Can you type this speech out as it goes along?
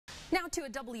Now to a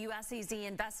WSAZ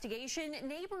investigation.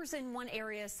 Neighbors in one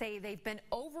area say they've been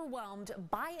overwhelmed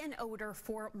by an odor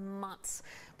for months,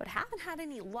 but haven't had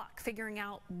any luck figuring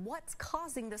out what's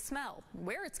causing the smell,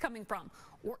 where it's coming from,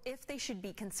 or if they should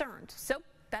be concerned. So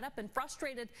fed up and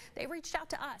frustrated, they reached out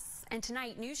to us. And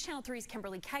tonight, News Channel 3's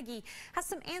Kimberly Keggy has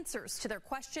some answers to their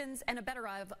questions and a better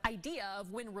idea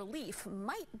of when relief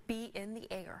might be in the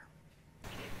air.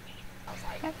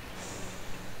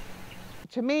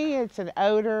 To me, it's an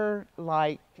odor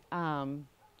like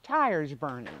tires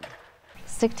burning.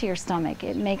 Stick to your stomach.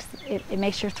 It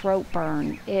makes your throat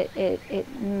burn.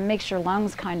 It makes your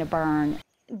lungs kind of burn.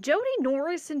 Jody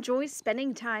Norris enjoys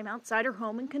spending time outside her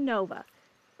home in Canova,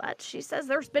 but she says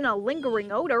there's been a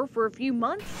lingering odor for a few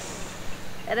months.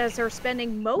 That has her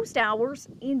spending most hours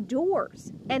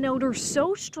indoors. An odor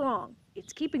so strong,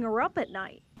 it's keeping her up at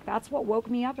night. That's what woke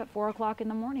me up at 4 o'clock in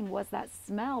the morning, was that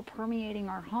smell permeating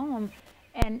our home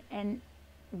and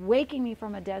waking me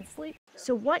from a dead sleep.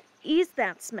 So what is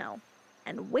that smell?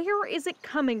 And where is it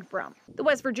coming from? The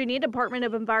West Virginia Department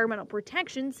of Environmental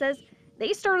Protection says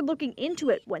they started looking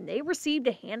into it when they received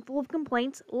a handful of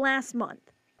complaints last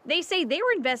month. They say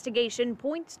their investigation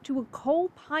points to a coal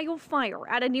pile fire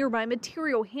at a nearby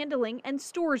material handling and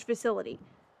storage facility,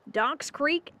 Docks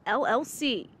Creek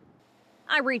LLC.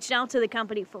 I reached out to the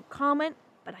company for comment,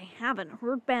 but I haven't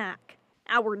heard back.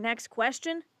 Our next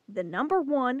question, the number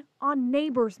one on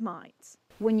neighbors' minds.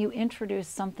 When you introduce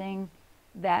something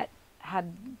that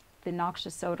had the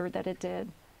noxious odor that it did,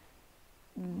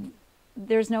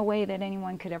 there's no way that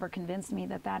anyone could ever convince me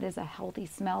that that is a healthy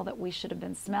smell that we should have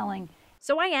been smelling.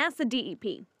 So I asked the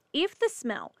DEP if the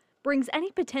smell brings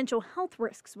any potential health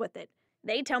risks with it.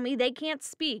 They tell me they can't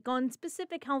speak on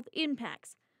specific health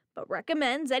impacts, but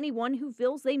recommends anyone who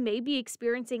feels they may be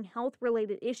experiencing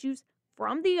health-related issues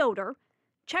from the odor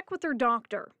check with their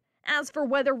doctor. As for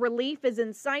whether relief is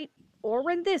in sight, or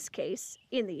in this case,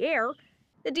 in the air,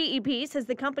 the DEP says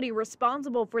the company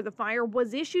responsible for the fire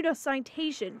was issued a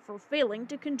citation for failing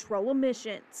to control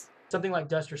emissions. Something like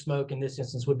dust or smoke in this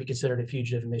instance would be considered a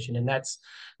fugitive emission, and that's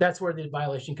where the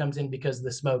violation comes in because of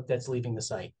the smoke that's leaving the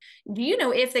site. Do you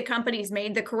know if the company's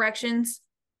made the corrections?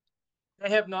 They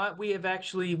have not. We've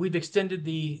extended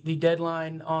the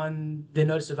deadline on the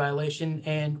notice of violation,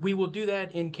 and we will do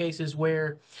that in cases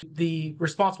where the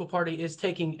responsible party is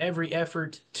taking every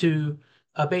effort to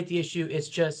abate the issue. It's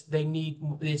just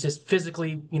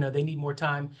physically, they need more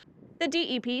time. The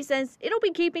DEP says it'll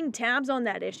be keeping tabs on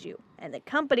that issue, and the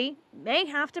company may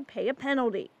have to pay a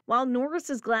penalty. While Norris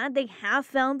is glad they have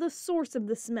found the source of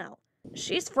the smell,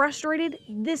 she's frustrated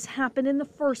this happened in the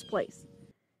first place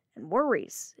and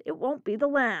worries it won't be the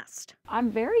last. I'm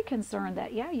very concerned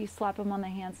that, yeah, you slap them on the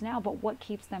hands now, but what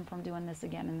keeps them from doing this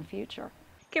again in the future?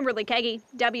 Kimberly Keggy,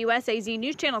 WSAZ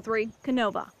News Channel 3,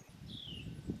 Canova.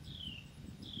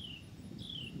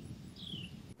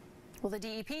 Well, the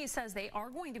DEP says they are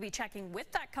going to be checking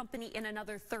with that company in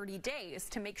another 30 days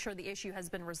to make sure the issue has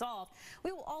been resolved.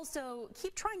 We will also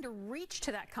keep trying to reach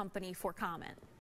to that company for comment.